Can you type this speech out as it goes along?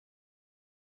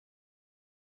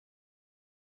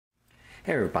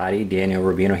Hey everybody, Daniel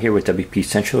Rubino here with WP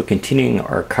Central, continuing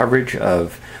our coverage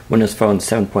of Windows Phone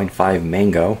 7.5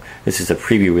 Mango. This is a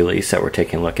preview release that we're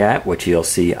taking a look at, which you'll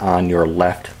see on your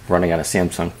left running on a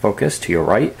Samsung Focus, to your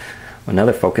right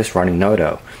another Focus running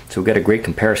Noto. So we've got a great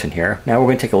comparison here. Now we're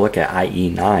going to take a look at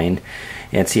IE9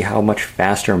 and see how much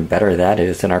faster and better that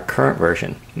is than our current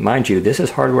version. Mind you, this is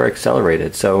hardware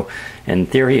accelerated, so in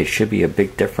theory it should be a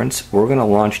big difference. We're going to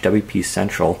launch WP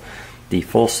Central, the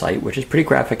full site, which is pretty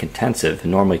graphic intensive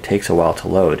and normally takes a while to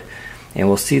load, and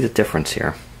we'll see the difference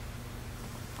here.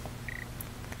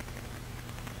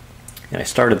 And I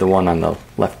started the one on the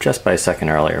left just by a second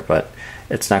earlier, but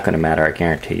it's not going to matter, I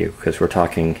guarantee you, because we're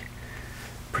talking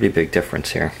pretty big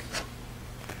difference here.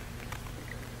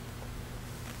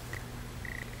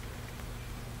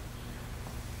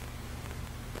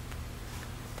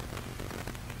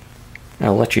 And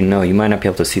I'll let you know, you might not be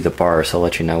able to see the bars, so I'll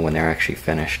let you know when they're actually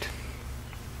finished.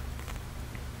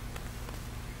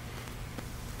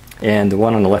 And the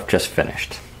one on the left just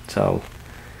finished. So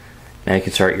now you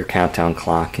can start your countdown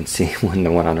clock and see when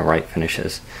the one on the right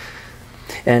finishes.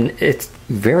 And it's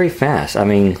very fast. I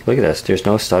mean, look at this. There's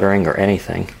no stuttering or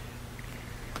anything.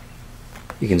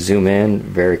 You can zoom in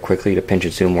very quickly. The pinch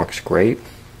and zoom works great.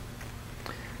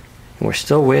 And we're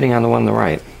still waiting on the one on the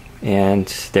right. And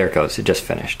there it goes. It just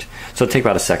finished. So it'll take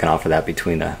about a second off of that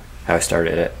between the how I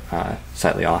started it,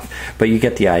 slightly off, but you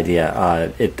get the idea.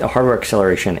 Hardware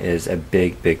acceleration is a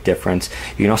big difference.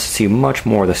 You can also see much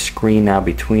more of the screen now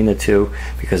between the two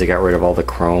because they got rid of all the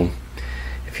Chrome.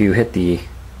 If you hit the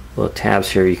little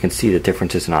tabs here, you can see the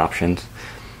differences in options.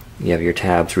 You have your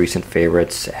tabs, recent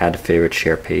favorites, add to favorite,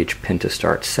 share page, pin to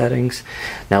start, settings.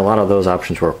 Now a lot of those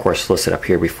options were of course listed up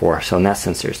here before, so in that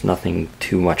sense there's nothing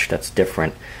too much that's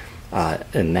different.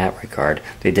 In that regard.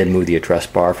 They did move the address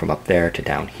bar from up there to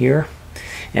down here,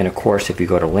 and of course if you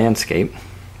go to landscape,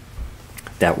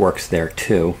 that works there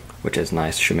too, which is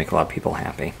nice. Should make a lot of people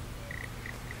happy.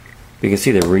 You can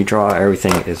see the redraw,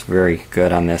 everything is very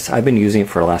good on this. I've been using it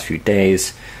for the last few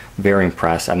days, very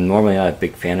impressed. I'm normally not a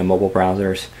big fan of mobile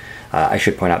browsers. I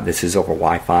should point out this is over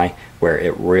Wi-Fi, where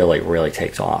it really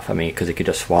takes off. I mean, because it could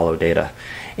just swallow data.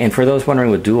 And for those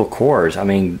wondering with dual cores, I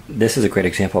mean, this is a great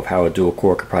example of how a dual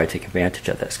core could probably take advantage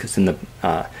of this, because in the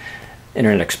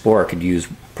Internet Explorer could use,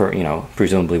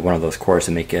 presumably one of those cores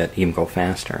to make it even go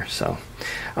faster. So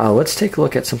let's take a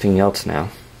look at something else now.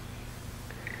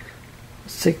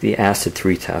 Let's take the ACID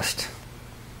 3 test.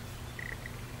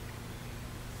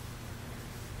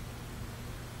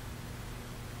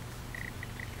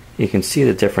 You can see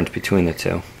the difference between the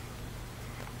two.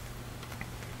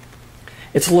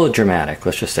 It's a little dramatic,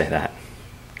 let's just say that.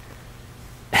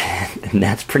 And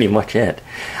that's pretty much it.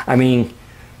 I mean,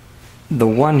 the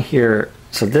one here,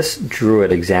 so this drew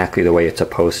it exactly the way it's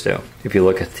supposed to. If you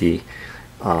look at the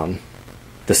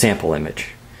sample image.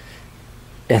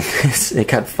 And this, it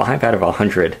got 5 out of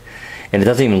 100. And it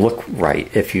doesn't even look right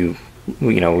if we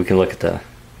can look at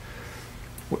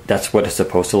that's what it's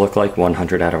supposed to look like,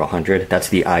 100 out of 100. That's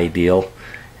the ideal.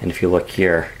 And if you look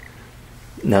here,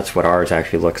 that's what ours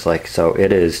actually looks like. So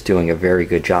it is doing a very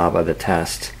good job of the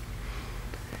test.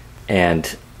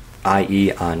 And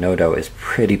IE on Noto is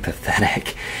pretty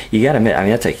pathetic. You gotta admit, I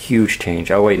mean, that's a huge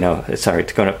change. Oh wait, no, sorry,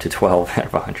 it's going up to 12 out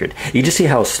of 100. You just see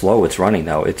how slow it's running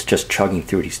though. It's just chugging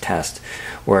through these tests.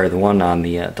 Where the one on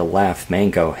the left,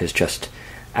 Mango, has just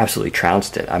absolutely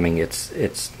trounced it. I mean,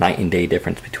 it's night and day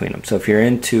difference between them. So if you're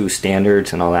into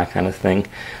standards and all that kind of thing,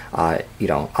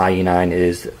 IE9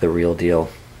 is the real deal.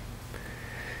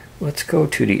 Let's go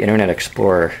to the Internet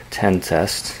Explorer 10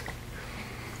 test.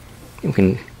 You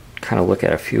can kind of look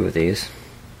at a few of these.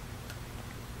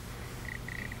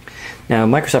 Now,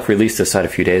 Microsoft released this site a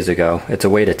few days ago. It's a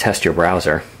way to test your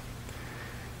browser.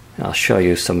 And I'll show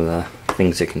you some of the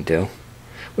things it can do.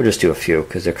 We'll just do a few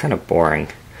because they're kind of boring.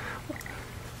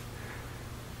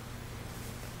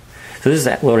 So this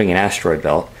is loading an asteroid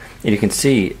belt, and you can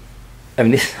see, I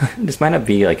mean, this might not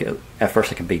be like at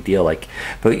first like a big deal,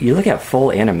 but you look at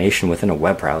full animation within a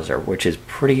web browser, which is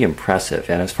pretty impressive.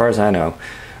 And as far as I know,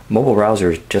 mobile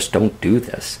browsers just don't do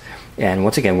this. And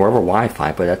once again, we're over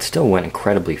Wi-Fi, but that still went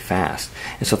incredibly fast.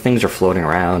 And so things are floating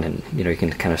around, and you can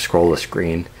kind of scroll the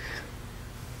screen,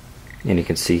 and you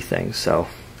can see things. So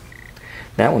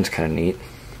that one's kind of neat.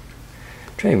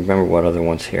 I'm trying to remember what other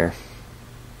ones here.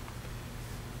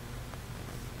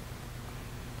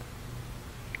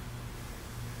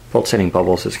 Pulsating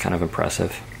bubbles is kind of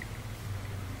impressive.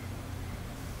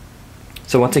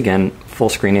 So once again, full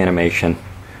screen animation,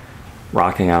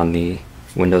 rocking on the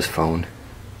Windows Phone.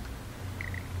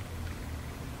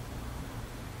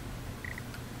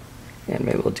 And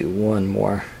maybe we'll do one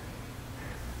more.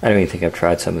 I don't even think I've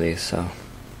tried some of these, so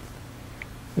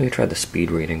Let me try the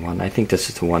speed reading one. I think this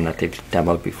is the one that they've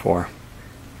demoed before.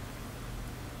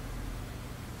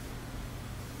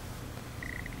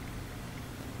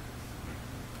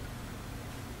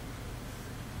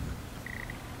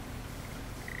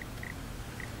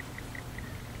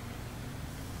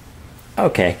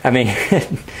 Okay, I mean,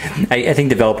 I think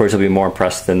developers will be more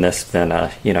impressed than this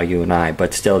than you know, you and I.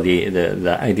 But still,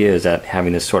 the idea is that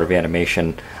having this sort of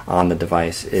animation on the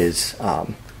device is,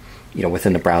 you know,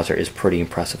 within the browser is pretty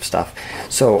impressive stuff.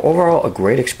 So overall, a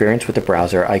great experience with the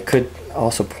browser. I could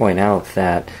also point out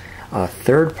that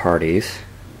third parties.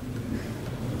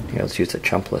 Yeah, let's use the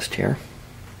chump list here.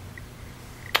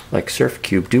 Like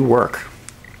SurfCube do work.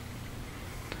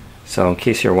 So in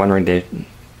case you're wondering,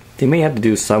 they may have to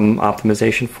do some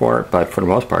optimization for it, but for the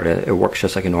most part, it works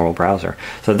just like a normal browser.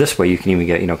 So this way, you can even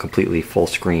get, you know, completely full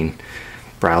screen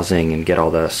browsing and get all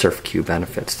the SurfCube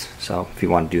benefits. So if you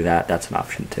want to do that, that's an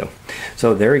option too.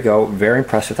 So there you go. Very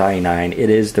impressed with IE9. It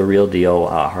is the real deal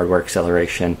hardware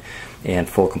acceleration and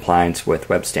full compliance with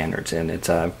web standards, and it's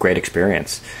a great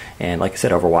experience. And like I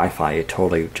said, over Wi-Fi,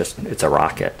 it's a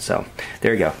rocket. So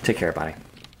there you go. Take care, everybody.